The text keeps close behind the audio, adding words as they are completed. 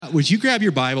would you grab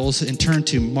your Bibles and turn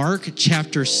to Mark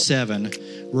chapter 7?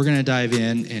 We're going to dive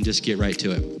in and just get right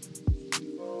to it.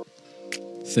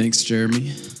 Thanks,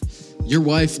 Jeremy. Your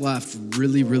wife laughed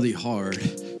really, really hard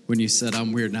when you said,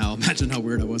 I'm weird now. Imagine how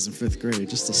weird I was in 5th grade.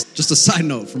 Just a side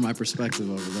note from my perspective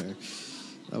over there.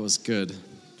 That was good.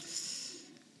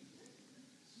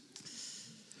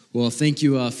 Well, thank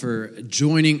you for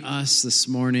joining us this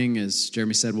morning. As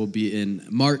Jeremy said, we'll be in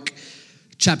Mark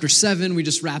chapter 7. We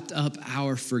just wrapped up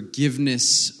our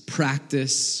forgiveness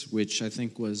practice, which I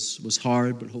think was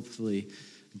hard, but hopefully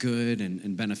good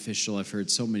and beneficial. I've heard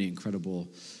so many incredible,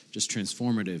 just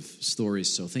transformative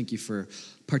stories. So thank you for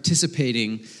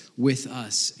participating with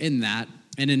us in that.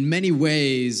 And in many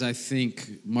ways, I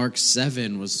think Mark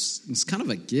 7 was kind of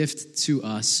a gift to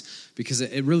us because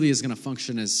it really is going to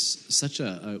function as such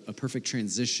a perfect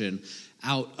transition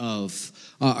out of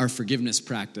our forgiveness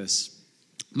practice.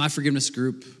 My forgiveness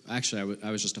group, actually, I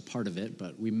was just a part of it,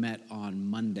 but we met on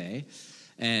Monday.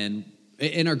 And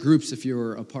in our groups, if you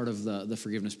were a part of the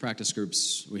forgiveness practice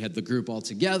groups, we had the group all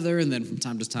together, and then from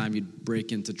time to time, you'd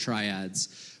break into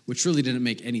triads, which really didn't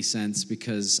make any sense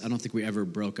because I don't think we ever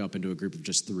broke up into a group of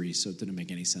just 3, so it didn't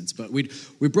make any sense. But we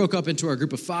broke up into our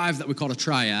group of 5 that we called a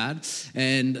triad,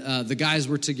 and the guys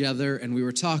were together, and we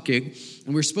were talking, and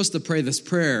we were supposed to pray this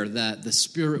prayer that the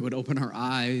Spirit would open our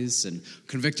eyes and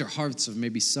convict our hearts of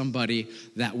maybe somebody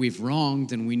that we've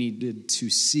wronged, and we needed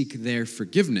to seek their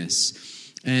forgiveness.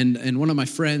 And one of my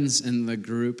friends in the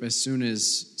group, as soon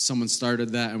as someone started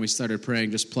that and we started praying,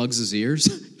 just plugs his ears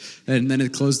and then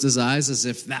it closed his eyes as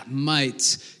if that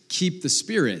might keep the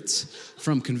Spirit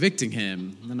from convicting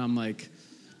him. And I'm like,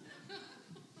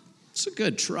 it's a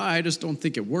good try, I just don't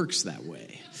think it works that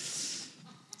way.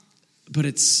 But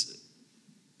it's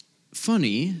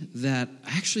funny that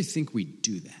I actually think we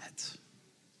do that.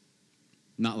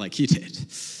 Not like he did.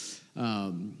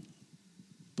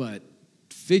 But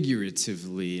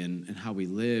figuratively and how we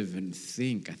live and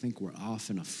think, I think we're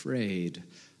often afraid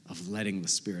of letting the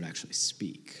Spirit actually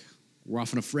speak. We're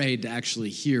often afraid to actually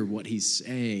hear what he's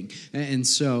saying. And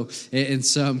so in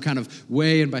some kind of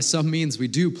way, and by some means, we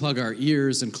do plug our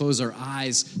ears and close our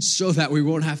eyes so that we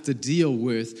won't have to deal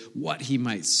with what he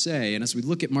might say. And as we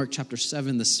look at Mark chapter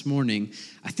 7 this morning,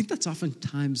 I think that's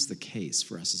oftentimes the case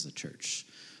for us as a church.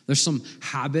 There's some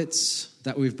habits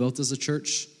that we've built as a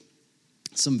church,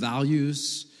 some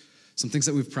values, some things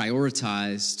that we've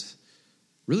prioritized,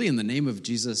 really in the name of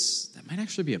Jesus, that might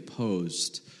actually be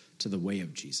opposed to the way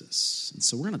of Jesus. And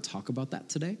so we're going to talk about that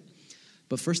today.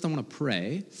 But first I want to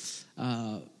pray,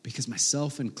 because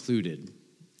myself included,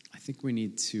 I think we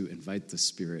need to invite the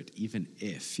Spirit,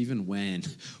 even when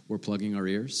we're plugging our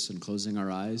ears and closing our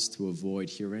eyes to avoid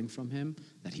hearing from him,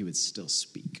 that he would still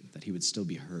speak, that he would still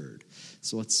be heard.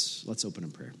 So let's open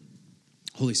in prayer.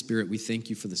 Holy Spirit, we thank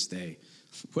you for this day.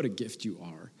 What a gift you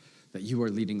are, that you are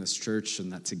leading this church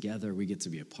and that together we get to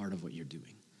be a part of what you're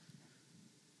doing.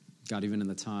 God, even in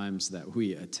the times that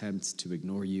we attempt to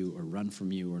ignore you or run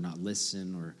from you or not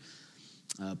listen or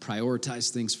prioritize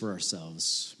things for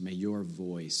ourselves, may your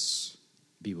voice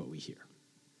be what we hear,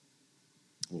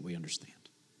 what we understand.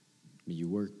 May you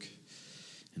work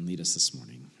and lead us this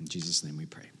morning. In Jesus' name we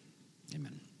pray.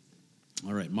 Amen.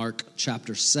 All right, Mark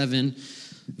chapter 7,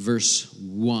 verse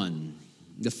 1.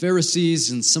 The Pharisees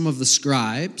and some of the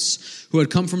scribes who had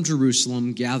come from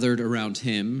Jerusalem gathered around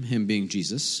him being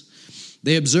Jesus.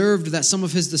 They observed that some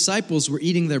of his disciples were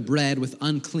eating their bread with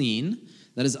unclean,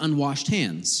 that is, unwashed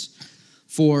hands.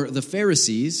 For the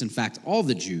Pharisees, in fact, all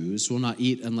the Jews, will not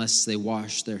eat unless they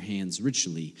wash their hands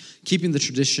ritually, keeping the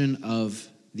tradition of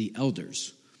the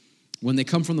elders. When they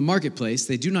come from the marketplace,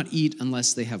 they do not eat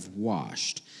unless they have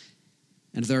washed.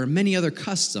 And there are many other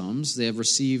customs they have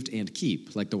received and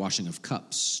keep, like the washing of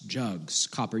cups, jugs,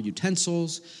 copper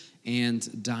utensils,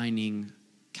 and dining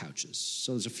couches.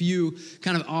 So there's a few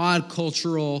kind of odd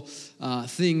cultural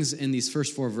things in these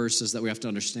first 4 verses that we have to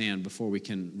understand before we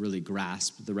can really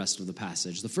grasp the rest of the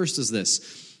passage. The first is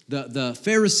this. The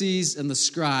Pharisees and the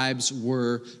scribes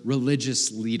were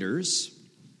religious leaders,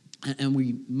 and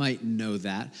we might know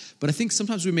that. But I think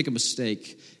sometimes we make a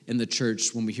mistake in the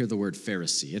church when we hear the word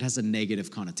Pharisee. It has a negative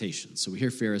connotation. So we hear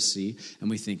Pharisee and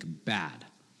we think bad.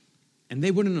 And they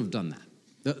wouldn't have done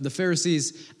that. The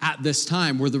Pharisees at this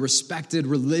time were the respected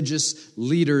religious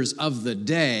leaders of the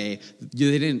day.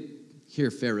 They didn't hear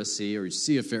Pharisee or you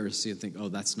see a Pharisee and think, oh,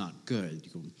 that's not good.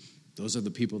 You go, those are the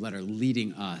people that are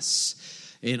leading us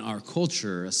in our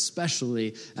culture,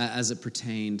 especially as it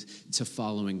pertained to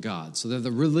following God. So they're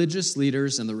the religious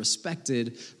leaders and the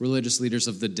respected religious leaders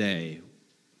of the day.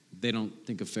 They don't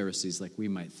think of Pharisees like we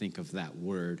might think of that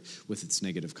word with its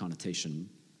negative connotation.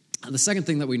 And the second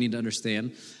thing that we need to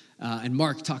understand and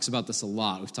Mark talks about this a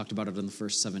lot. We've talked about it in the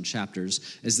first 7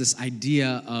 chapters, is this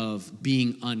idea of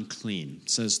being unclean. It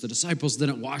says the disciples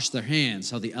didn't wash their hands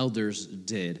how the elders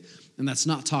did. And that's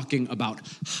not talking about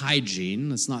hygiene.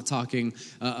 That's not talking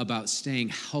about staying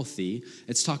healthy.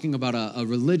 It's talking about a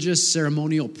religious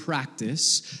ceremonial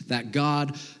practice that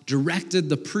God directed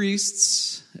the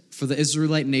priests for the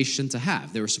Israelite nation to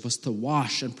have. They were supposed to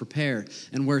wash and prepare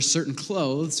and wear certain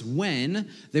clothes when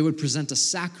they would present a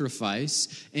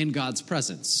sacrifice in God's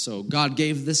presence. So God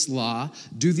gave this law,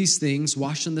 do these things,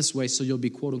 wash in this way so you'll be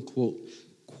quote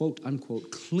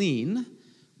unquote clean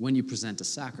when you present a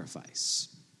sacrifice.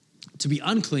 To be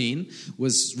unclean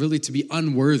was really to be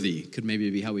unworthy, could maybe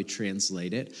be how we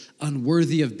translate it.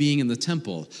 Unworthy of being in the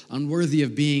temple, unworthy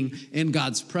of being in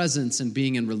God's presence and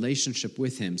being in relationship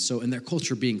with him. So in their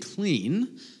culture, being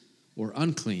clean or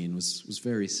unclean was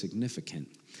very significant.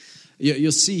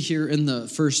 You'll see here in the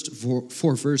first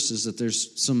 4 verses that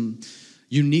there's some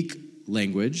unique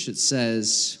language. It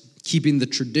says, keeping the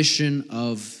tradition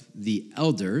of the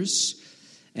elders,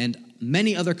 and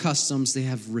many other customs they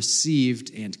have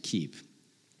received and keep.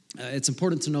 It's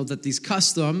important to know that these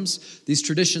customs, these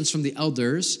traditions from the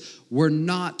elders, were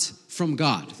not from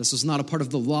God. This was not a part of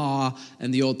the law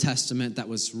and the Old Testament that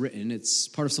was written. It's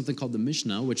part of something called the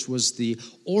Mishnah, which was the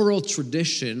oral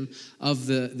tradition of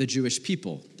the Jewish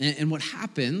people. And what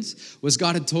happened was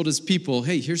God had told his people,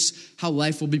 hey, here's how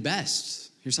life will be best.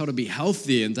 Here's how to be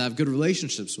healthy and to have good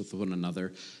relationships with one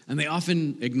another. And they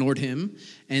often ignored him.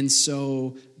 And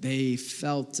so they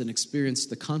felt and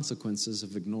experienced the consequences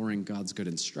of ignoring God's good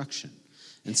instruction.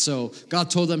 And so God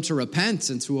told them to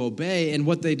repent and to obey. And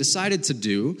what they decided to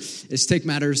do is take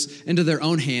matters into their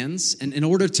own hands. And in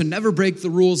order to never break the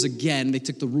rules again, they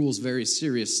took the rules very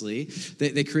seriously.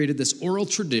 They created this oral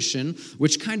tradition,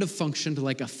 which kind of functioned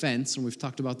like a fence, and we've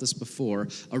talked about this before,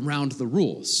 around the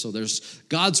rules. So there's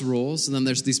God's rules, and then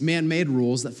there's these man-made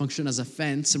rules that function as a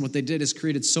fence. And what they did is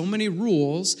created so many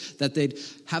rules that they'd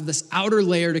have this outer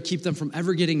layer to keep them from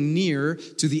ever getting near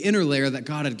to the inner layer that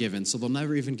God had given. So they'll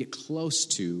never even get close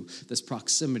to this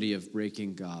proximity of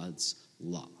breaking God's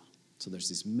law. So there's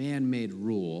these man-made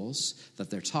rules that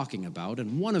they're talking about,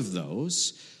 and one of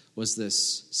those was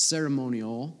this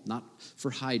ceremonial, not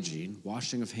for hygiene,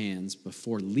 washing of hands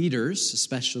before leaders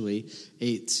especially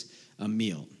ate a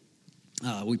meal.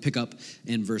 We pick up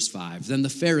in verse 5. Then the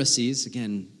Pharisees,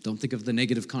 again, don't think of the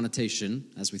negative connotation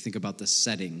as we think about this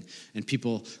setting and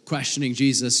people questioning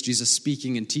Jesus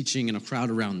speaking and teaching in a crowd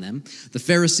around them. The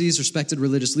Pharisees, respected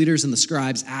religious leaders, and the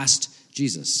scribes asked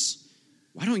Jesus,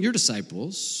 why don't your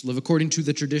disciples live according to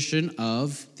the tradition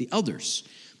of the elders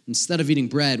instead of eating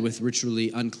bread with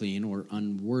ritually unclean or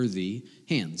unworthy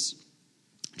hands?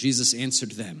 Jesus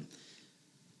answered them,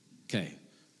 okay,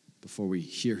 before we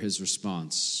hear his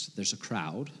response, there's a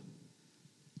crowd.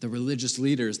 The religious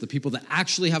leaders, the people that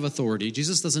actually have authority.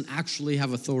 Jesus doesn't actually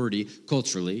have authority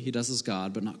culturally. He does as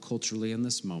God, but not culturally in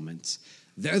this moment.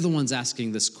 They're the ones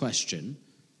asking this question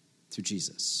to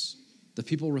Jesus. The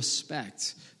people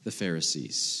respect the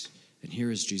Pharisees. And here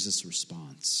is Jesus'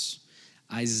 response.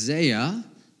 Isaiah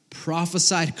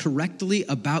prophesied correctly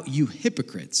about you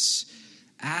hypocrites,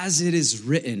 as it is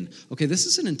written. Okay, this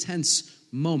is an intense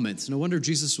moment. No wonder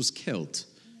Jesus was killed.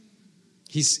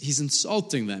 He's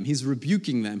insulting them. He's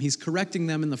rebuking them. He's correcting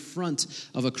them in the front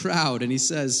of a crowd. And he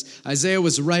says, Isaiah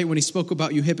was right when he spoke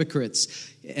about you hypocrites.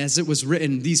 As it was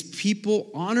written, these people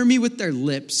honor me with their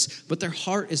lips, but their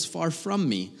heart is far from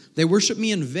me. They worship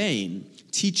me in vain,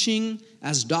 teaching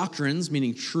as doctrines,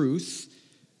 meaning truth,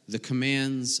 the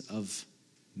commands of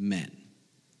men.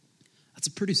 That's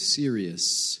a pretty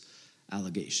serious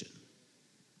allegation.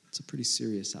 It's a pretty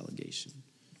serious allegation.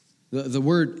 The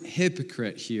word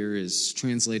hypocrite here is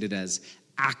translated as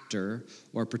actor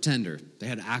or pretender. They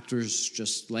had actors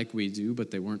just like we do, but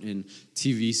they weren't in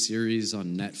TV series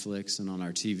on Netflix and on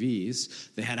our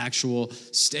TVs. They had actual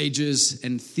stages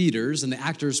and theaters, and the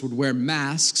actors would wear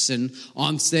masks and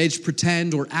on stage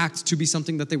pretend or act to be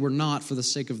something that they were not for the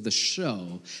sake of the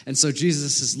show. And so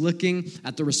Jesus is looking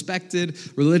at the respected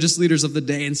religious leaders of the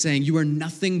day and saying, you are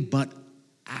nothing but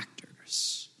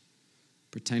actors,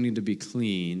 pretending to be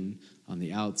clean on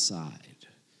the outside,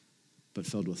 but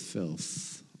filled with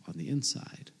filth on the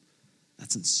inside.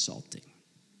 That's insulting.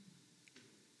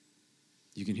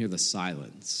 You can hear the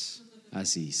silence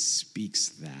as he speaks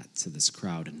that to this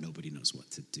crowd, and nobody knows what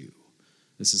to do.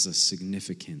 This is a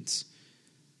significant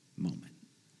moment.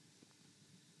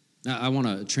 Now, I want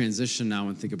to transition now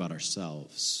and think about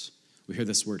ourselves. We hear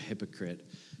this word hypocrite.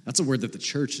 That's a word that the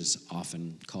church is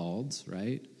often called,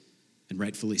 right? And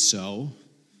rightfully so.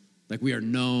 Like, we are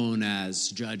known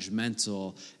as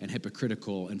judgmental and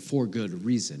hypocritical, and for good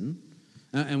reason.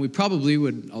 And we probably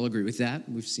would all agree with that.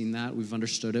 We've seen that. We've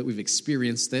understood it. We've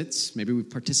experienced it. Maybe we've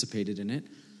participated in it.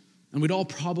 And we'd all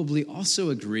probably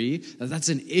also agree that that's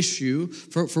an issue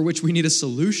for which we need a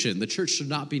solution. The church should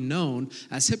not be known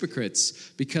as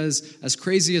hypocrites because as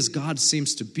crazy as God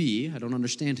seems to be, I don't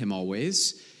understand him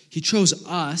always, he chose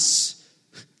us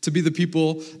to be the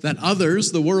people that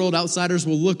others, the world, outsiders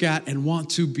will look at and want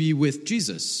to be with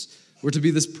Jesus. We're to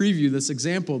be this preview, this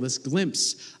example, this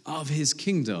glimpse of his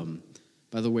kingdom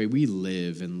by the way we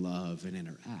live and love and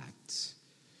interact.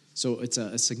 So it's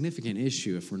a significant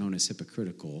issue if we're known as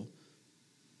hypocritical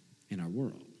in our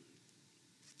world.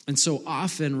 And so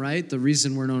often, right, the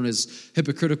reason we're known as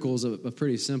hypocritical is a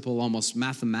pretty simple, almost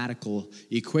mathematical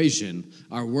equation.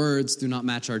 Our words do not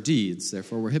match our deeds,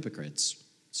 therefore we're hypocrites.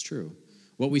 It's true.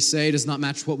 What we say does not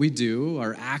match what we do.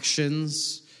 Our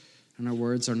actions and our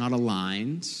words are not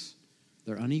aligned.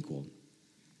 They're unequal.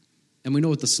 And we know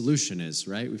what the solution is,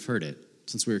 right? We've heard it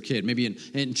since we were a kid. Maybe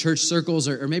in church circles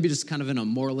or maybe just kind of in a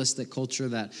moralistic culture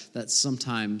that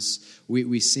sometimes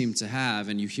we seem to have.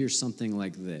 And you hear something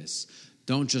like this.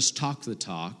 Don't just talk the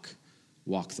talk,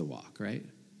 walk the walk, right?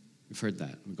 We've heard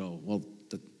that. We go, well,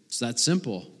 it's that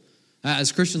simple.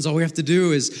 As Christians, all we have to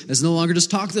do is no longer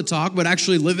just talk the talk, but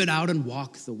actually live it out and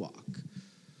walk the walk.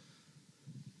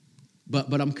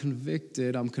 But I'm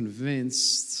convicted, I'm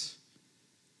convinced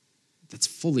that's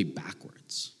fully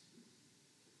backwards.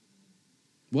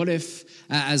 What if,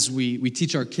 as we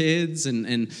teach our kids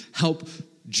and help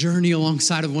journey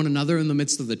alongside of one another in the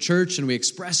midst of the church, and we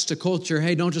express to culture,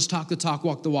 hey, don't just talk the talk,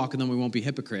 walk the walk, and then we won't be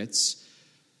hypocrites.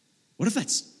 What if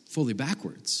that's fully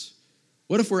backwards?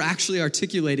 What if we're actually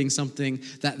articulating something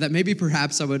that maybe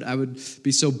perhaps I would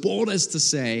be so bold as to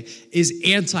say is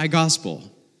anti-gospel,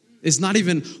 is not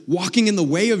even walking in the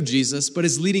way of Jesus, but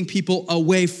is leading people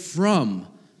away from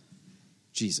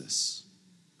Jesus?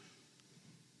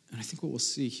 And I think what we'll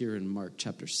see here in Mark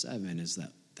chapter 7 is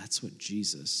that that's what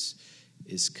Jesus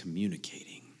is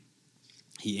communicating.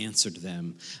 He answered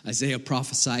them, Isaiah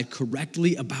prophesied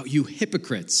correctly about you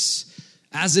hypocrites.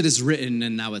 As it is written,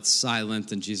 and now it's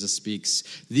silent, and Jesus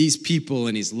speaks, these people,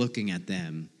 and he's looking at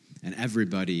them, and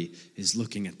everybody is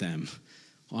looking at them,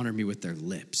 honor me with their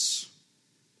lips,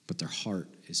 but their heart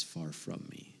is far from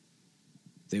me.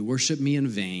 They worship me in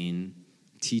vain,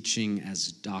 teaching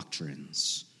as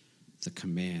doctrines the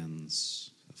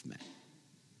commands of men.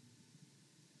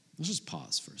 Let's just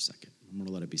pause for a second. I'm going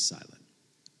to let it be silent.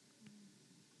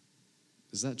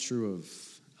 Is that true of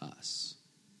us?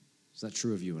 Is that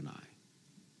true of you and I?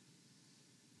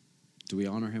 Do we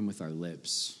honor him with our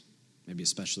lips, maybe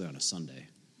especially on a Sunday,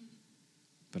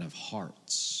 but have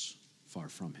hearts far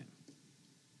from him?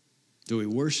 Do we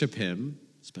worship him,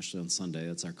 especially on Sunday?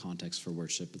 That's our context for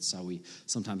worship. It's how we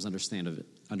sometimes understand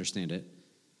it,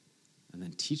 and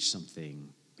then teach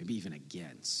something, maybe even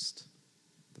against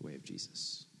the way of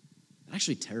Jesus. It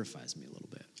actually terrifies me a little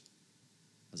bit.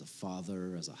 As a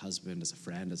father, as a husband, as a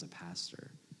friend, as a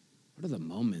pastor, what are the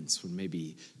moments when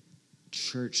maybe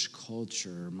church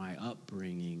culture, my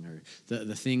upbringing, or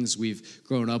the things we've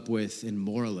grown up with in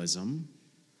moralism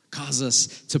cause us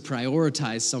to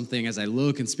prioritize something as I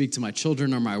look and speak to my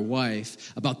children or my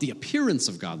wife about the appearance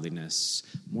of godliness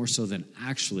more so than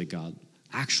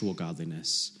actual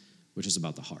godliness, which is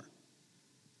about the heart?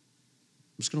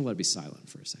 I'm just going to let it be silent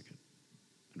for a second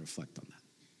and reflect on that.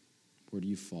 Where do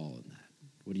you fall in that?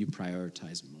 What do you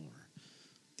prioritize more?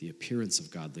 The appearance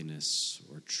of godliness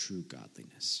or true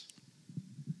godliness?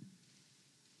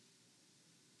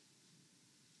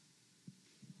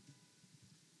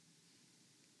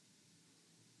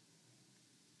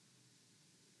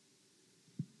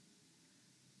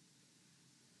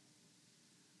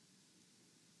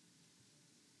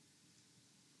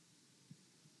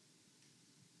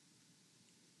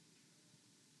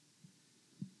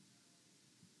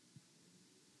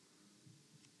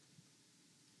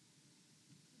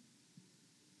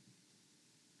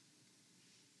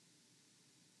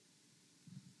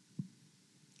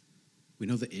 We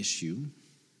know the issue.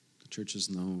 The church is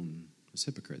known as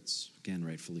hypocrites. Again,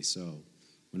 rightfully so.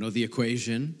 We know the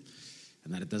equation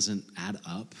and that it doesn't add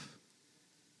up.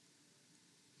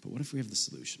 But what if we have the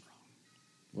solution wrong?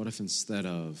 What if instead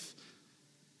of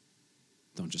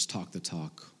don't just talk the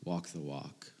talk, walk the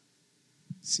walk,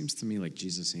 it seems to me like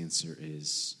Jesus' answer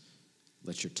is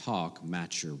let your talk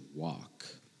match your walk.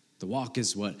 The walk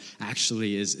is what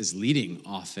actually is leading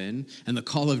often, and the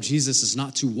call of Jesus is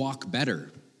not to walk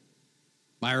better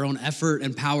by our own effort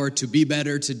and power to be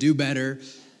better, to do better,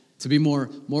 to be more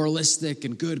moralistic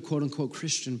and good, quote-unquote,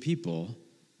 Christian people.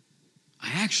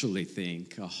 I actually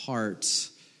think a heart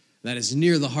that is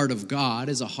near the heart of God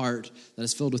is a heart that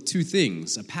is filled with two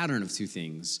things, a pattern of two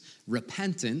things: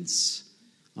 repentance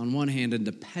on one hand and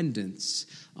dependence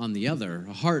on the other.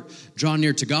 A heart drawn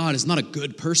near to God is not a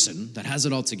good person that has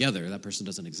it all together. That person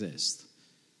doesn't exist.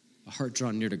 A heart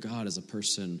drawn near to God is a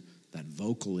person that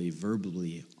vocally,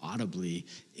 verbally, audibly,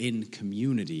 in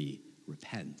community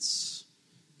repents,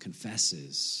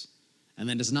 confesses, and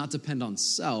then does not depend on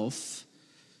self,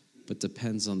 but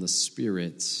depends on the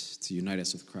Spirit to unite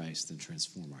us with Christ and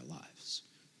transform our lives.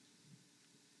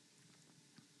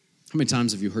 How many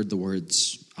times have you heard the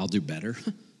words, "I'll do better,"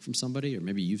 from somebody, or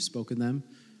maybe you've spoken them,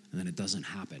 and then it doesn't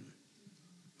happen?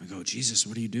 I go, "Jesus,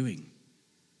 what are you doing?"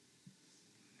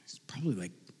 He's probably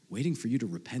like waiting for you to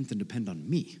repent and depend on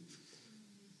me,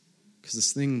 because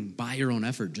this thing by your own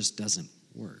effort just doesn't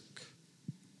work.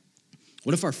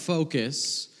 What if our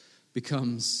focus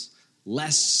becomes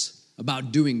less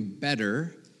about doing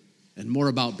better and more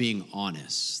about being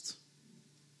honest?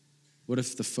 What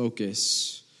if the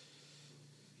focus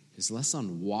is less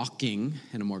on walking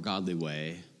in a more godly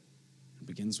way and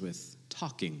begins with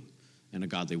talking in a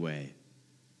godly way,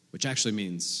 which actually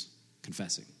means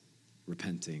confessing,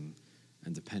 repenting,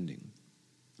 and depending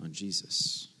on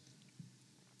Jesus?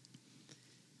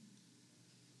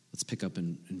 Let's pick up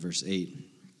in verse 8.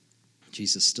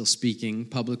 Jesus still speaking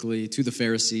publicly to the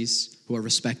Pharisees, who are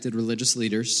respected religious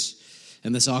leaders.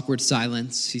 In this awkward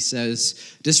silence, he says,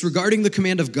 "Disregarding the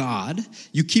command of God,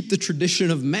 you keep the tradition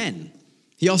of men."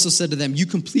 He also said to them, "You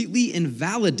completely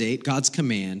invalidate God's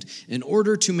command in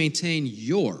order to maintain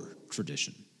your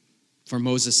tradition. For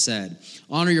Moses said,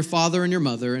 'Honor your father and your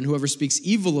mother, and whoever speaks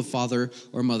evil of father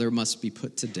or mother must be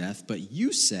put to death.' But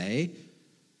you say,"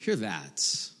 hear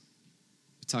that.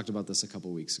 We talked about this a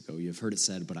couple weeks ago. "You have heard it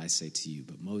said, but I say to you.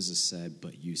 But Moses said,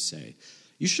 but you say."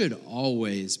 You should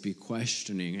always be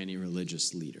questioning any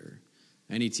religious leader,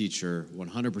 any teacher,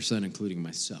 100% including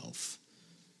myself.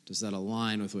 Does that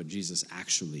align with what Jesus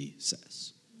actually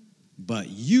says? But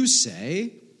you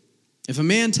say, if a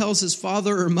man tells his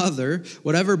father or mother,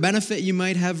 "Whatever benefit you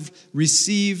might have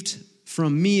received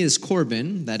from me is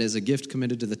Corban," that is a gift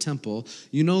committed to the temple,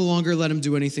 you no longer let him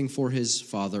do anything for his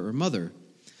father or mother.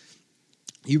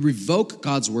 You revoke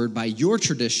God's word by your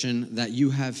tradition that you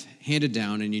have handed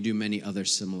down, and you do many other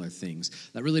similar things.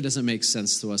 That really doesn't make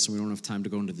sense to us, and we don't have time to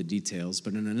go into the details.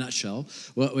 But in a nutshell,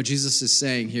 what Jesus is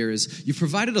saying here is you've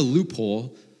provided a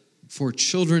loophole for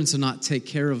children to not take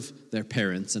care of their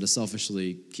parents and to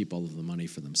selfishly keep all of the money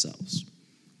for themselves.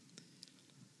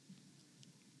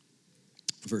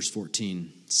 Verse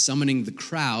 14, summoning the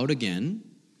crowd again,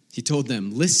 he told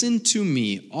them, "Listen to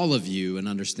me, all of you, and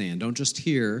understand." Don't just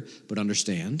hear, but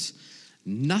understand.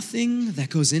 "Nothing that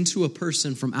goes into a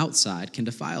person from outside can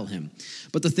defile him,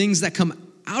 but the things that come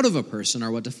out of a person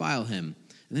are what defile him."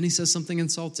 And then he says something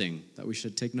insulting that we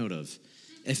should take note of.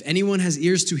 "If anyone has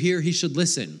ears to hear, he should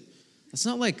listen." That's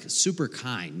not like super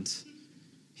kind.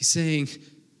 He's saying,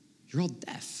 you're all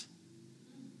deaf.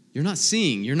 You're not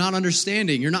seeing, you're not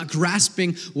understanding, you're not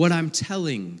grasping what I'm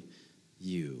telling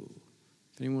you.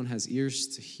 If anyone has ears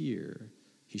to hear,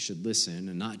 he should listen,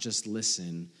 and not just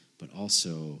listen, but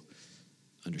also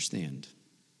understand.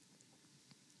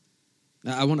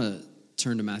 Now, I want to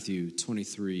turn to Matthew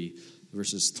 23,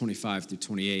 verses 25 through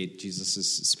 28. Jesus is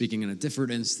speaking in a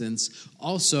different instance,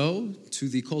 also to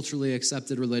the culturally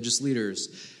accepted religious leaders.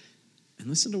 And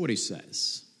listen to what he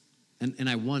says. And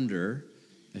I wonder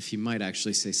if he might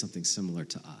actually say something similar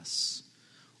to us.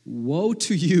 "Woe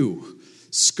to you,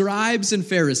 scribes and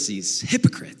Pharisees,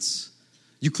 hypocrites!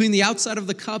 You clean the outside of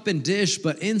the cup and dish,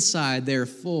 but inside they're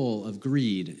full of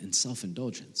greed and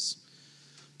self-indulgence.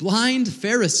 Blind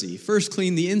Pharisee, first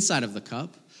clean the inside of the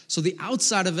cup, so the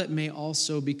outside of it may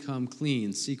also become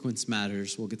clean." Sequence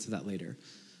matters. We'll get to that later.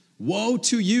 "Woe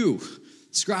to you,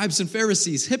 scribes and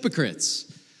Pharisees, hypocrites!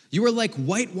 You are like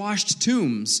whitewashed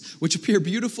tombs, which appear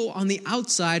beautiful on the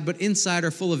outside, but inside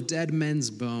are full of dead men's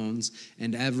bones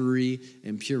and every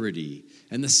impurity.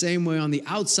 And the same way on the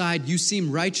outside you seem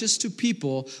righteous to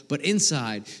people, but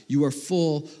inside you are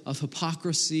full of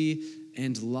hypocrisy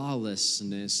and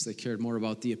lawlessness." They cared more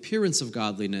about the appearance of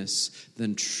godliness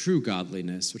than true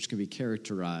godliness, which can be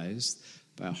characterized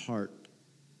by a heart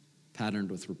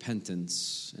patterned with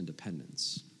repentance and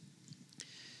dependence.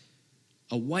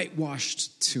 A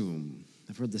whitewashed tomb.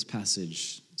 I've read this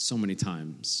passage so many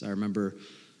times. I remember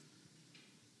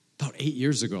about 8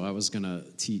 years ago, I was going to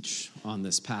teach on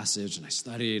this passage, and I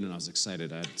studied, and I was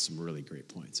excited. I had some really great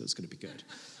points. It was going to be good.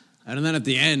 And then at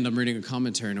the end, I'm reading a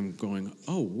commentary, and I'm going,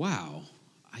 oh, wow,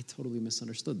 I totally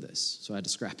misunderstood this. So I had to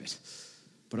scrap it.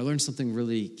 But I learned something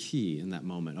really key in that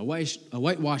moment. A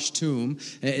whitewashed tomb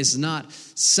is not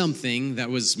something that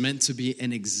was meant to be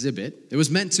an exhibit. It was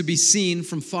meant to be seen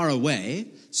from far away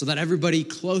so that everybody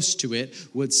close to it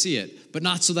would see it, but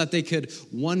not so that they could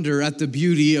wonder at the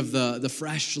beauty of the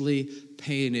freshly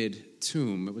painted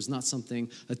tomb. It was not something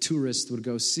a tourist would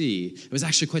go see. It was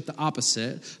actually quite the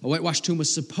opposite. A whitewashed tomb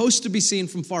was supposed to be seen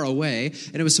from far away,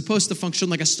 and it was supposed to function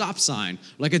like a stop sign,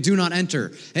 like a do not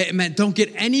enter. It meant don't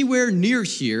get anywhere near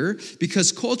here,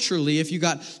 because culturally, if you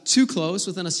got too close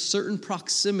within a certain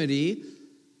proximity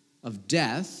of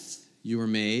death, you were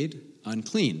made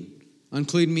unclean.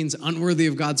 Unclean means unworthy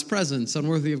of God's presence.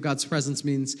 Unworthy of God's presence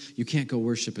means you can't go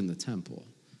worship in the temple.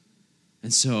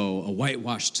 And so a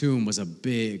whitewashed tomb was a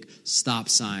big stop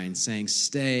sign saying,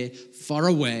 stay far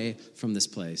away from this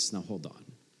place. Now hold on.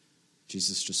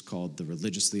 Jesus just called the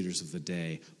religious leaders of the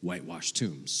day whitewashed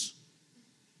tombs.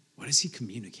 What is he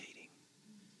communicating?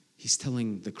 He's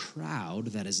telling the crowd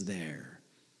that is there,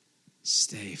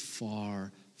 stay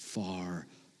far, far,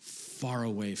 far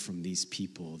away from these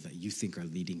people that you think are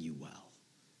leading you well.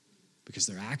 Because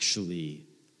they're actually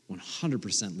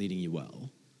 100% leading you well,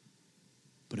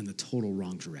 but in the total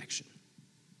wrong direction.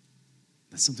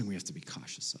 That's something we have to be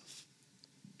cautious of.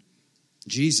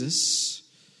 Jesus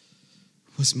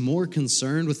was more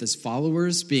concerned with his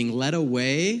followers being led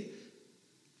away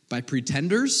by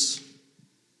pretenders,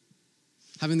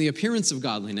 having the appearance of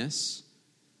godliness,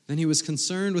 than he was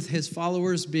concerned with his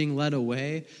followers being led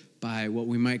away by what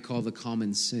we might call the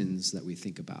common sins that we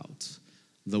think about,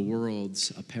 the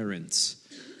world's apparent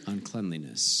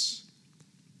uncleanliness.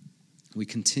 We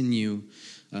continue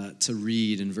to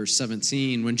read in verse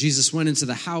 17. When Jesus went into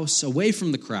the house away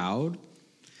from the crowd,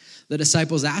 the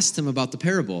disciples asked him about the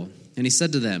parable. And he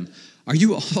said to them, are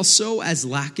you also as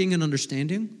lacking in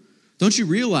understanding? Don't you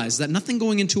realize that nothing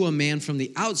going into a man from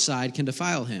the outside can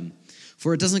defile him?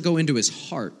 For it doesn't go into his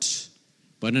heart,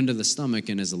 but into the stomach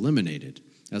and is eliminated.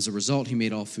 As a result, he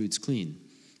made all foods clean.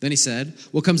 Then he said,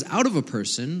 what comes out of a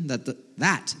person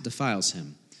that defiles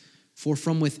him? For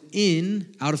from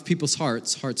within, out of people's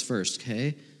hearts first,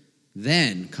 okay?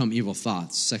 Then come evil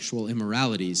thoughts, sexual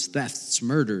immoralities, thefts,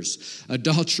 murders,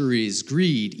 adulteries,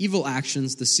 greed, evil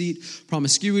actions, deceit,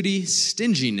 promiscuity,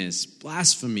 stinginess,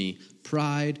 blasphemy,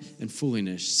 pride, and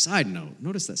foolishness. Side note,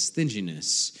 notice that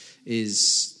stinginess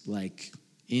is like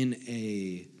in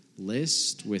a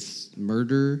list with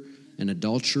murder and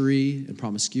adultery and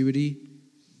promiscuity.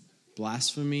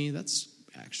 Blasphemy, that's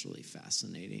actually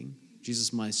fascinating.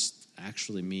 Jesus must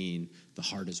actually mean the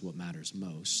heart is what matters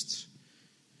most.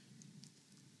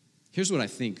 Here's what I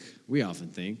think we often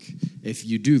think. If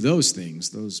you do those things,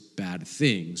 those bad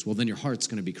things, well, then your heart's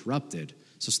going to be corrupted.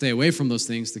 So stay away from those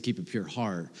things to keep a pure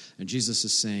heart. And Jesus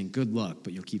is saying, good luck,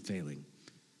 but you'll keep failing.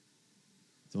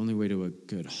 The only way to a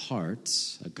good heart,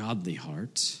 a godly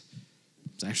heart,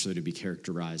 is actually to be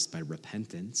characterized by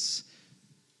repentance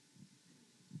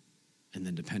and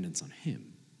then dependence on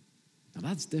him. Now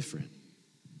that's different.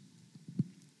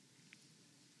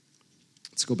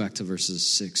 Let's go back to verses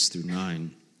 6 through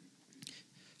 9.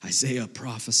 Isaiah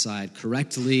prophesied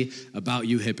correctly about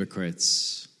you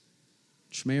hypocrites,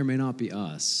 which may or may not be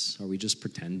us. Are we just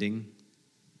pretending?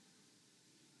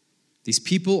 These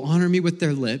people honor me with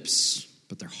their lips,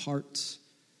 but their heart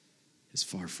is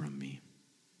far from me.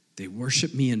 They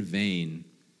worship me in vain,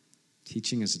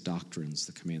 teaching as doctrines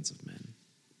the commands of men.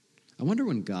 I wonder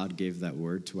when God gave that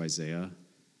word to Isaiah,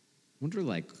 I wonder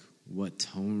what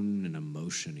tone and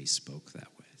emotion he spoke that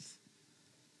with.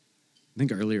 I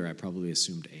think earlier I probably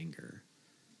assumed anger.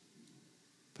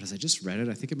 But as I just read it,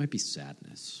 I think it might be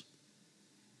sadness.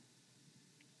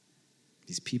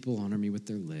 These people honor me with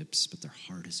their lips, but their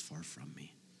heart is far from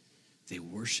me. They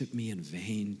worship me in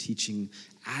vain, teaching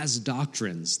as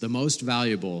doctrines, the most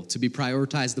valuable, to be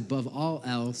prioritized above all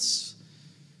else,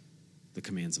 the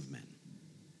commands of men.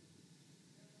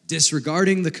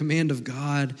 Disregarding the command of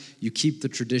God, you keep the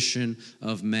tradition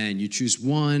of men. You choose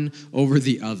one over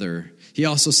the other. He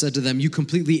also said to them, you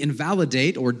completely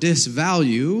invalidate or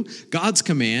disvalue God's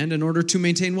command in order to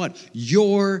maintain what?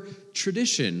 Your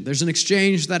tradition. There's an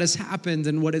exchange that has happened,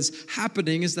 and what is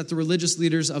happening is that the religious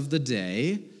leaders of the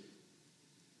day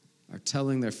are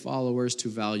telling their followers to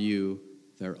value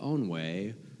their own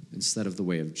way instead of the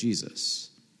way of Jesus.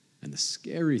 And the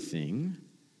scary thing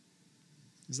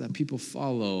is that people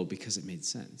follow because it made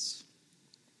sense.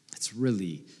 It's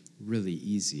really, really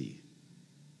easy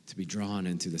to be drawn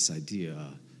into this idea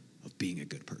of being a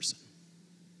good person.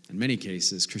 In many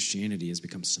cases, Christianity has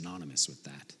become synonymous with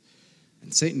that.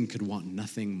 And Satan could want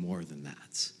nothing more than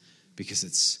that because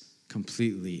it's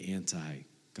completely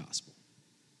anti-gospel.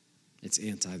 It's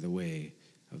anti the way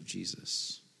of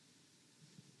Jesus.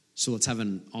 So let's have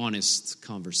an honest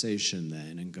conversation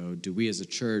then and go, do we as a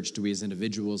church, do we as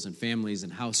individuals and families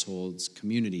and households,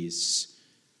 communities,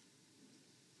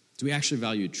 do we actually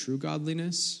value true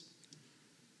godliness?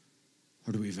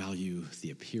 Or do we value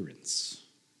the appearance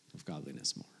of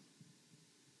godliness more?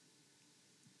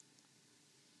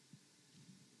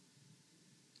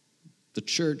 The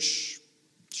church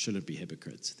shouldn't be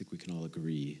hypocrites. I think we can all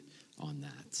agree on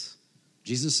that.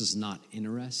 Jesus is not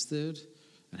interested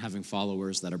in having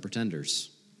followers that are pretenders.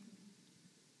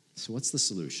 So what's the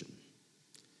solution?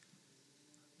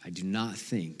 I do not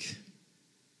think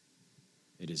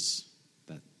it is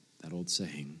that old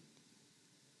saying,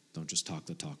 don't just talk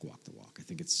the talk, walk the walk. I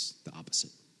think it's the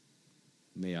opposite.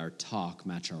 May our talk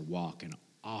match our walk, and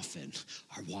often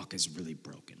our walk is really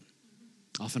broken.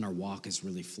 Often our walk is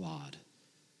really flawed.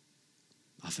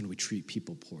 Often we treat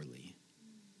people poorly.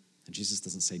 And Jesus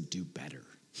doesn't say, do better.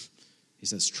 He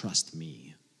says, trust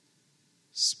me.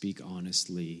 Speak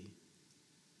honestly.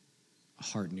 A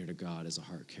heart near to God is a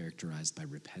heart characterized by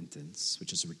repentance,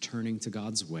 which is returning to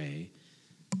God's way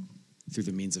through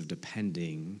the means of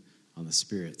depending on the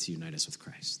Spirit to unite us with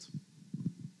Christ.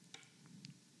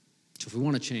 So if we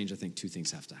want to change, I think two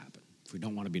things have to happen. If we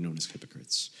don't want to be known as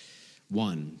hypocrites.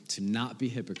 One, to not be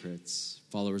hypocrites,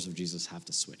 followers of Jesus have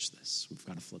to switch this. We've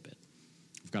got to flip it.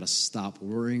 We've got to stop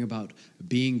worrying about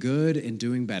being good and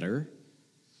doing better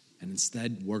and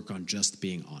instead work on just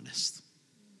being honest.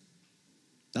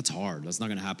 That's hard. That's not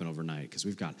going to happen overnight because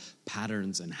we've got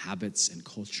patterns and habits and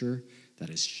culture that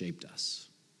has shaped us.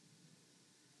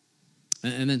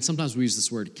 And then sometimes we use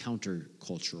this word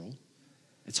countercultural.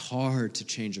 It's hard to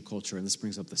change a culture, and this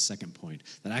brings up the second point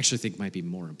that I actually think might be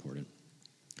more important.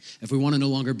 If we want to no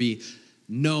longer be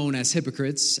known as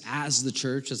hypocrites, as the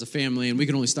church, as a family, and we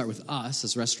can only start with us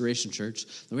as Restoration Church,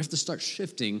 then we have to start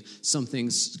shifting some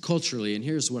things culturally, and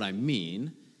here's what I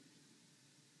mean.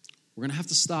 We're going to have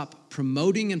to stop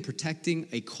promoting and protecting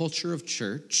a culture of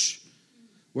church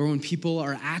where when people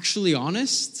are actually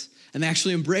honest and they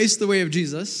actually embrace the way of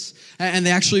Jesus and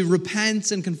they actually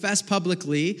repent and confess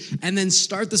publicly and then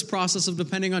start this process of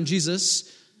depending on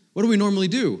Jesus, what do we normally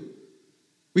do?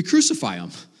 We crucify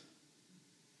them.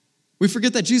 We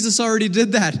forget that Jesus already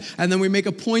did that, and then we make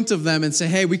a point of them and say,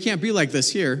 hey, we can't be like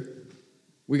this here.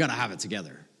 We got to have it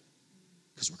together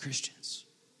because we're Christians.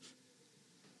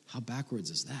 How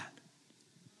backwards is that?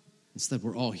 Instead,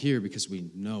 we're all here because we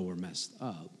know we're messed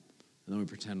up, and then we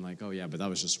pretend like, oh yeah, but that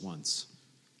was just once.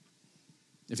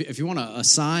 If you want a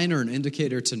sign or an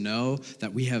indicator to know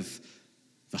that we have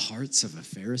the hearts of a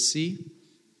Pharisee,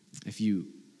 if you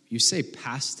say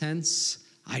past tense,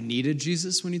 I needed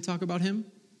Jesus when you talk about him,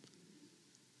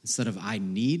 instead of I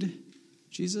need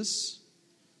Jesus,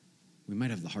 we might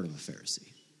have the heart of a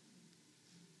Pharisee.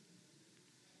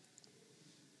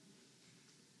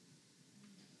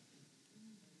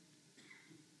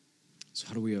 So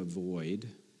how do we avoid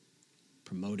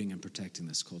promoting and protecting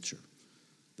this culture?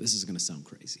 This is going to sound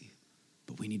crazy,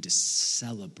 but we need to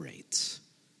celebrate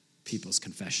people's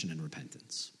confession and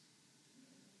repentance.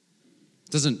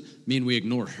 It doesn't mean we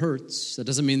ignore hurts. That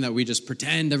doesn't mean that we just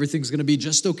pretend everything's going to be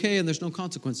just okay and there's no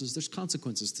consequences. There's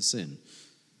consequences to sin.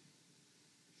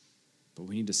 But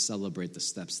we need to celebrate the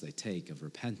steps they take of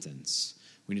repentance.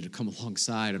 We need to come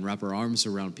alongside and wrap our arms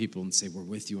around people and say, we're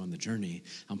with you on the journey.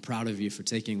 I'm proud of you for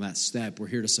taking that step. We're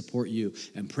here to support you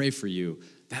and pray for you.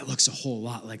 That looks a whole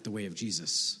lot like the way of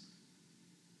Jesus.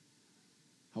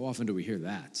 How often do we hear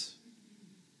that?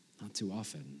 Not too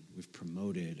often. We've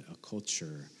promoted a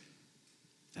culture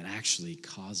that actually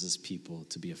causes people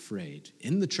to be afraid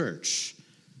in the church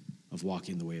of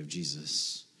walking the way of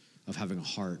Jesus, of having a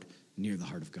heart near the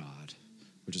heart of God,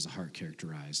 which is a heart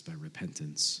characterized by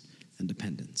repentance and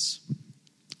dependence.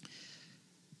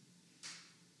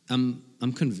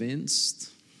 I'm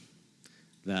convinced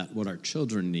that what our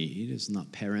children need is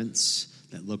not parents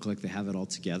that look like they have it all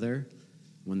together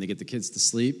when they get the kids to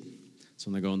sleep.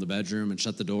 So when they go in the bedroom and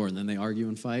shut the door and then they argue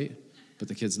and fight, but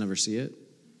the kids never see it.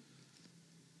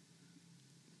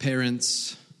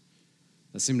 Parents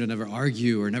that seem to never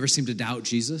argue or never seem to doubt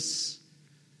Jesus,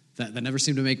 that never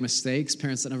seem to make mistakes,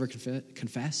 parents that never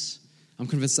confess. I'm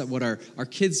convinced that what our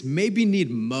kids maybe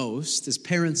need most is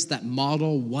parents that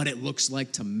model what it looks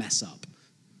like to mess up.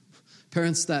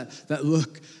 Parents that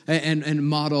look and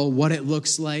model what it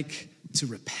looks like to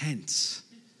repent.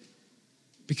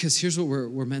 Because here's what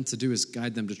we're meant to do is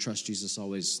guide them to trust Jesus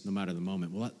always, no matter the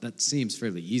moment. Well, that seems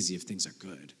fairly easy if things are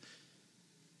good.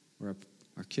 Where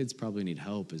our kids probably need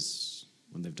help is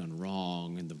when they've done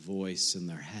wrong and the voice in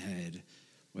their head,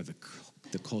 or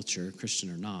the culture, Christian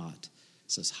or not,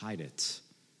 says hide it,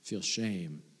 feel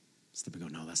shame. So then we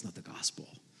go, no, that's not the gospel.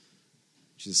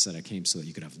 Jesus said, I came so that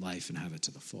you could have life and have it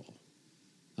to the full.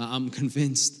 I'm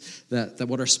convinced that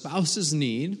what our spouses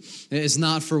need is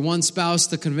not for one spouse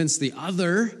to convince the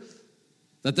other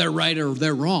that they're right or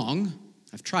they're wrong.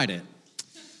 I've tried it.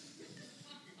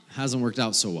 It hasn't worked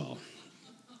out so well.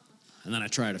 And then I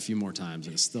tried a few more times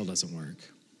and it still doesn't work.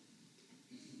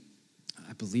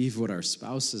 I believe what our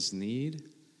spouses need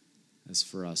is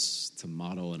for us to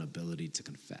model an ability to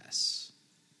confess,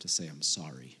 to say, I'm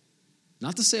sorry.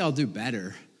 Not to say I'll do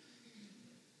better.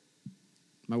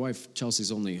 My wife,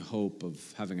 Chelsea's only hope of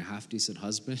having a half-decent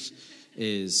husband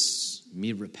is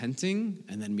me repenting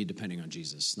and then me depending on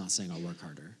Jesus, not saying I'll work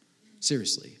harder.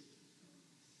 Seriously.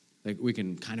 Like, we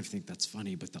can kind of think that's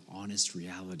funny, but the honest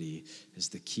reality is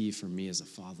the key for me as a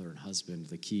father and husband,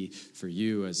 the key for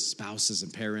you as spouses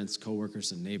and parents,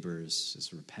 coworkers and neighbors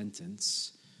is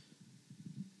repentance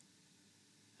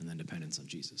and then dependence on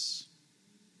Jesus.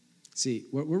 See,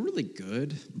 we're really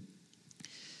good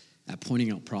at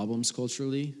pointing out problems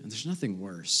culturally, and there's nothing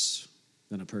worse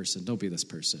than a person, don't be this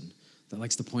person, that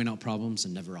likes to point out problems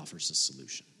and never offers a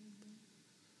solution.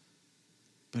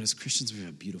 But as Christians, we have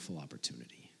a beautiful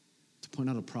opportunity to point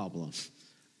out a problem,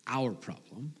 our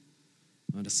problem,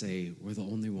 and to say we're the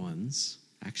only ones,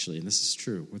 actually, and this is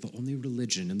true, we're the only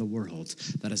religion in the world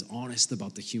that is honest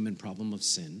about the human problem of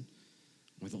sin.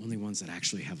 We're the only ones that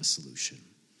actually have a solution,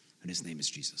 and his name is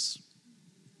Jesus.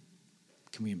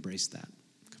 Can we embrace that?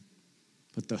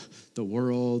 But the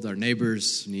world, our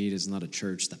neighbors need is not a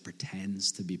church that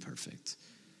pretends to be perfect,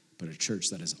 but a church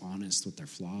that is honest with their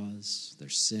flaws, their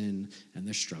sin, and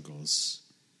their struggles,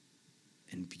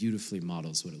 and beautifully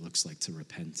models what it looks like to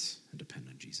repent and depend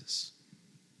on Jesus.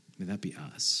 May that be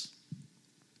us.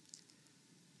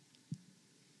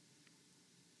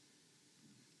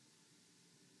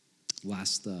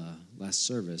 Last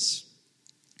service,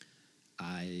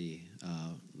 I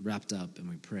wrapped up and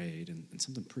we prayed, and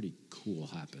something pretty cool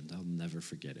happened. I'll never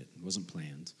forget it. It wasn't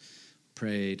planned.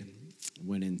 Prayed,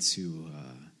 went into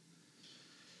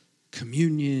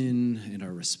communion and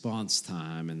our response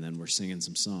time, and then we're singing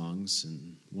some songs,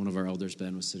 and one of our elders,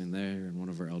 Ben, was sitting there, and one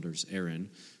of our elders, Aaron,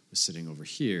 was sitting over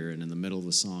here, and in the middle of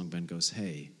the song, Ben goes,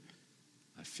 hey,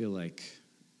 I feel like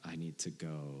I need to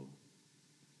go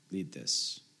lead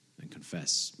this and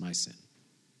confess my sin.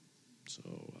 So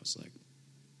I was like,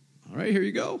 all right, here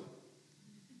you go.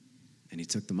 And he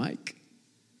took the mic,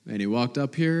 and he walked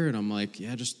up here, and I'm like,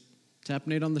 yeah, just tap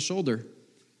Nate on the shoulder,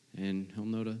 and he'll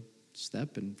know to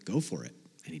step and go for it.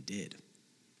 And he did.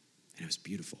 And it was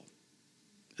beautiful.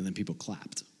 And then people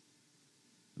clapped,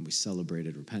 and we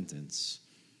celebrated repentance.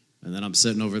 And then I'm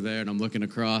sitting over there, and I'm looking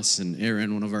across, and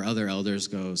Aaron, one of our other elders,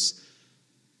 goes,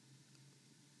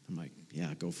 I'm like,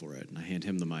 yeah, go for it. And I hand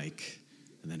him the mic.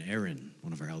 And then Aaron,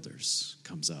 one of our elders,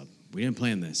 comes up. We didn't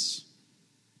plan this.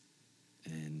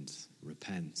 And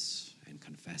repents and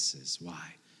confesses.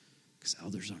 Why? Because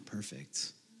elders aren't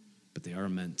perfect, but they are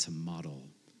meant to model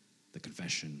the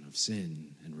confession of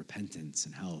sin and repentance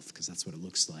and health, because that's what it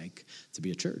looks like to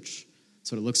be a church.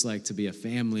 That's what it looks like to be a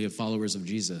family of followers of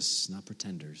Jesus, not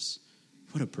pretenders.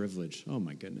 What a privilege. Oh,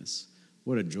 my goodness.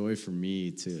 What a joy for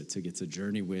me to get to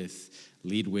journey with,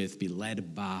 lead with, be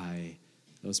led by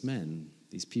those men,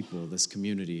 these people, this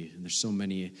community, and there's so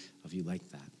many of you like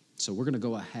that. So we're going to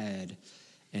go ahead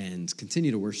and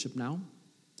continue to worship now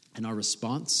in our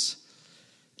response,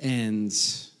 and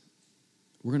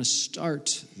we're going to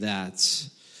start that,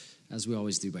 as we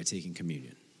always do, by taking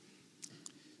communion.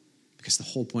 Because the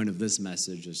whole point of this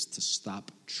message is to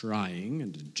stop trying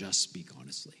and to just speak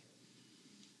honestly.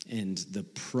 And the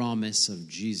promise of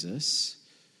Jesus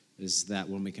is that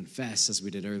when we confess, as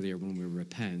we did earlier, when we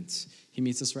repent, he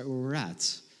meets us right where we're at.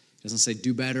 He doesn't say,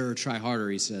 do better or try harder.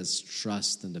 He says,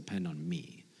 trust and depend on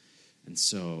me. And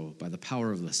so, by the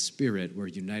power of the Spirit, we're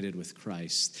united with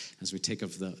Christ. As we take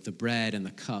of the bread and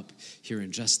the cup here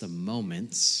in just a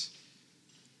moment,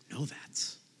 know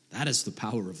that. That is the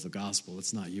power of the gospel.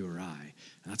 It's not you or I.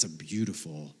 And that's a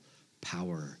beautiful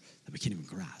power that we can't even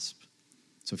grasp.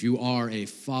 So if you are a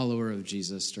follower of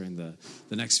Jesus during the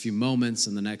next few moments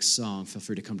and the next song, feel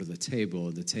free to come to the table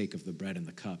and to take of the bread and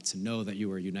the cup, to know that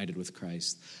you are united with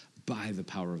Christ by the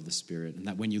power of the Spirit, and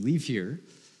that when you leave here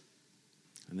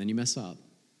and then you mess up,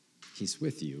 he's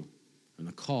with you. And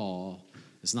the call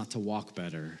is not to walk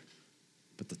better,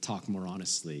 but to talk more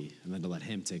honestly, and then to let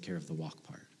him take care of the walk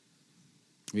part.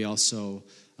 We also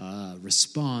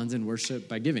respond in worship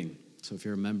by giving. So if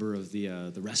you're a member of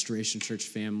the Restoration Church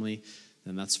family,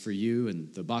 then that's for you.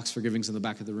 And the box for giving's in the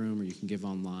back of the room, or you can give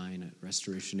online at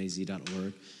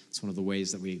restorationaz.org. It's one of the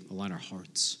ways that we align our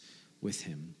hearts with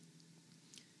him.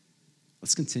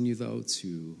 Let's continue, though,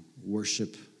 to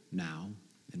worship now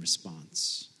in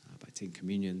response by taking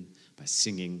communion, by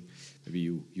singing. Maybe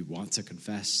you want to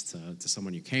confess to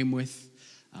someone you came with.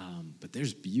 But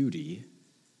there's beauty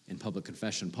in public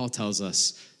confession. Paul tells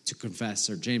us to confess,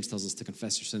 or James tells us to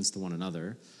confess your sins to one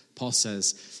another. Paul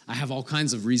says, I have all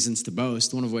kinds of reasons to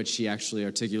boast, one of which he actually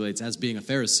articulates as being a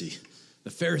Pharisee. The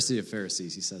Pharisee of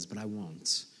Pharisees, he says, but I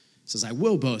won't. He says, I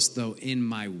will boast, though, in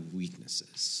my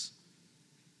weaknesses.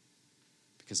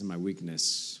 Because in my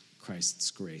weakness, Christ's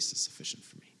grace is sufficient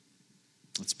for me.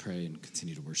 Let's pray and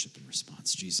continue to worship in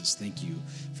response. Jesus, thank you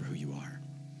for who you are.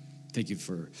 Thank you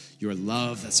for your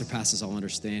love that surpasses all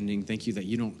understanding. Thank you that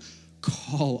you don't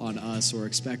call on us or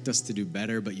expect us to do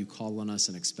better, but you call on us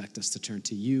and expect us to turn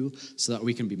to you so that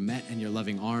we can be met in your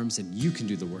loving arms and you can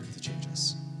do the work to change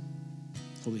us.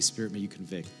 Holy Spirit, may you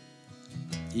convict.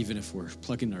 Even if we're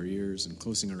plugging our ears and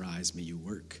closing our eyes, may you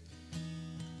work.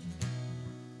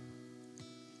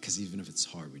 Because even if it's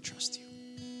hard, we trust you.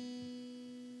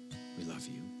 We love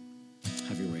you.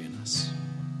 Have your way in us.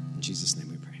 In Jesus' name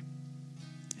we pray.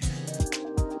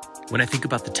 When I think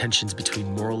about the tensions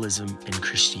between moralism and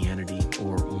Christianity,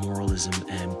 or moralism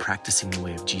and practicing the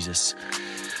way of Jesus,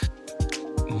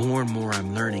 more and more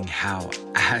I'm learning how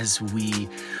as we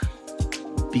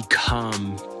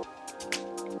become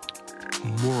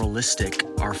moralistic,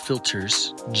 our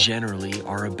filters generally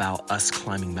are about us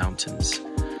climbing mountains.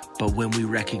 But when we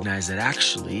recognize that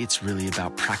actually it's really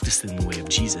about practicing the way of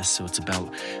Jesus, so it's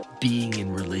about being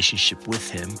in relationship with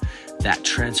him, that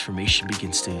transformation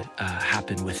begins to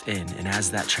happen within. And as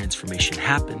that transformation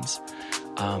happens,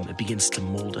 it begins to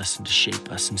mold us and to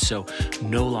shape us. And so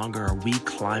no longer are we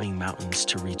climbing mountains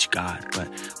to reach God, but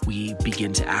we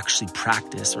begin to actually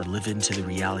practice or live into the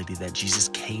reality that Jesus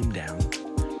came down,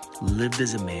 lived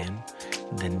as a man,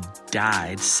 then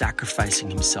died, sacrificing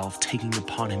himself, taking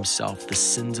upon himself the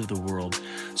sins of the world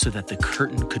so that the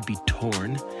curtain could be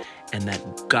torn and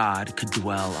that God could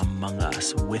dwell among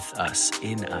us, with us,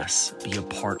 in us, be a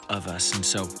part of us. And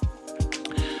so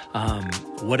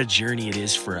what a journey it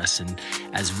is for us. And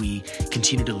as we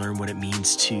continue to learn what it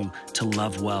means to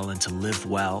love well and to live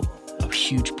well, a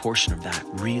huge portion of that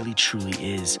really truly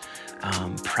is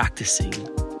practicing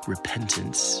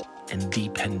repentance and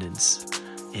dependence.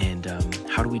 And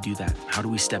how do we do that? How do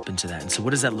we step into that? And so what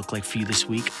does that look like for you this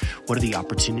week? What are the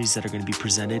opportunities that are going to be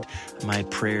presented? My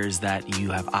prayer is that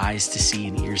you have eyes to see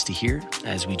and ears to hear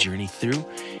as we journey through,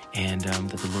 and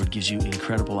that the Lord gives you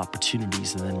incredible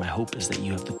opportunities. And then my hope is that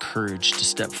you have the courage to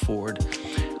step forward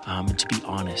and to be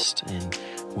honest. And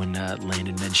when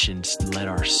Landon mentioned, let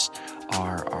our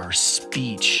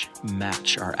speech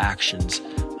match our actions,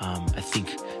 I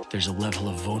think there's a level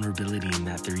of vulnerability in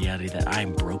that, the reality that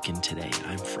I'm broken today,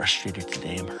 I'm frustrated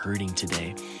today, I'm hurting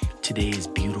today. Today is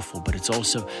beautiful, but it's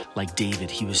also like David.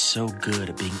 He was so good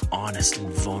at being honest and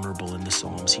vulnerable in the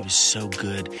Psalms. He was so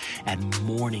good at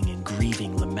mourning and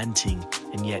grieving, lamenting,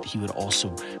 and yet he would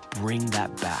also bring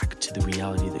that back to the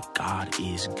reality that God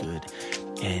is good.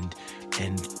 And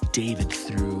David,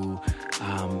 through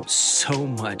so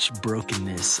much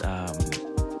brokenness,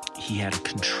 he had a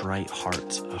contrite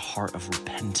heart, a heart of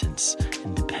repentance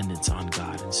and dependence on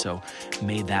God. And so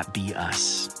may that be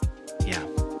us. Yeah.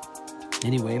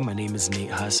 Anyway, my name is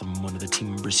Nate Huss. I'm one of the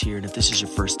team members here. And if this is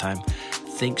your first time,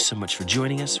 thanks so much for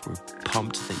joining us. We're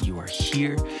pumped that you are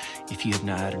here. If you have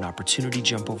not had an opportunity,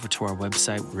 jump over to our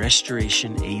website,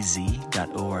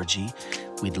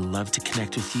 restorationaz.org. We'd love to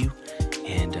connect with you.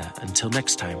 And until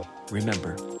next time,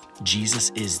 remember, Jesus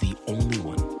is the only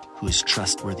one who is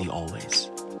trustworthy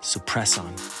always. So press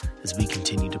on as we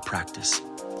continue to practice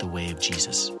the way of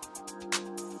Jesus.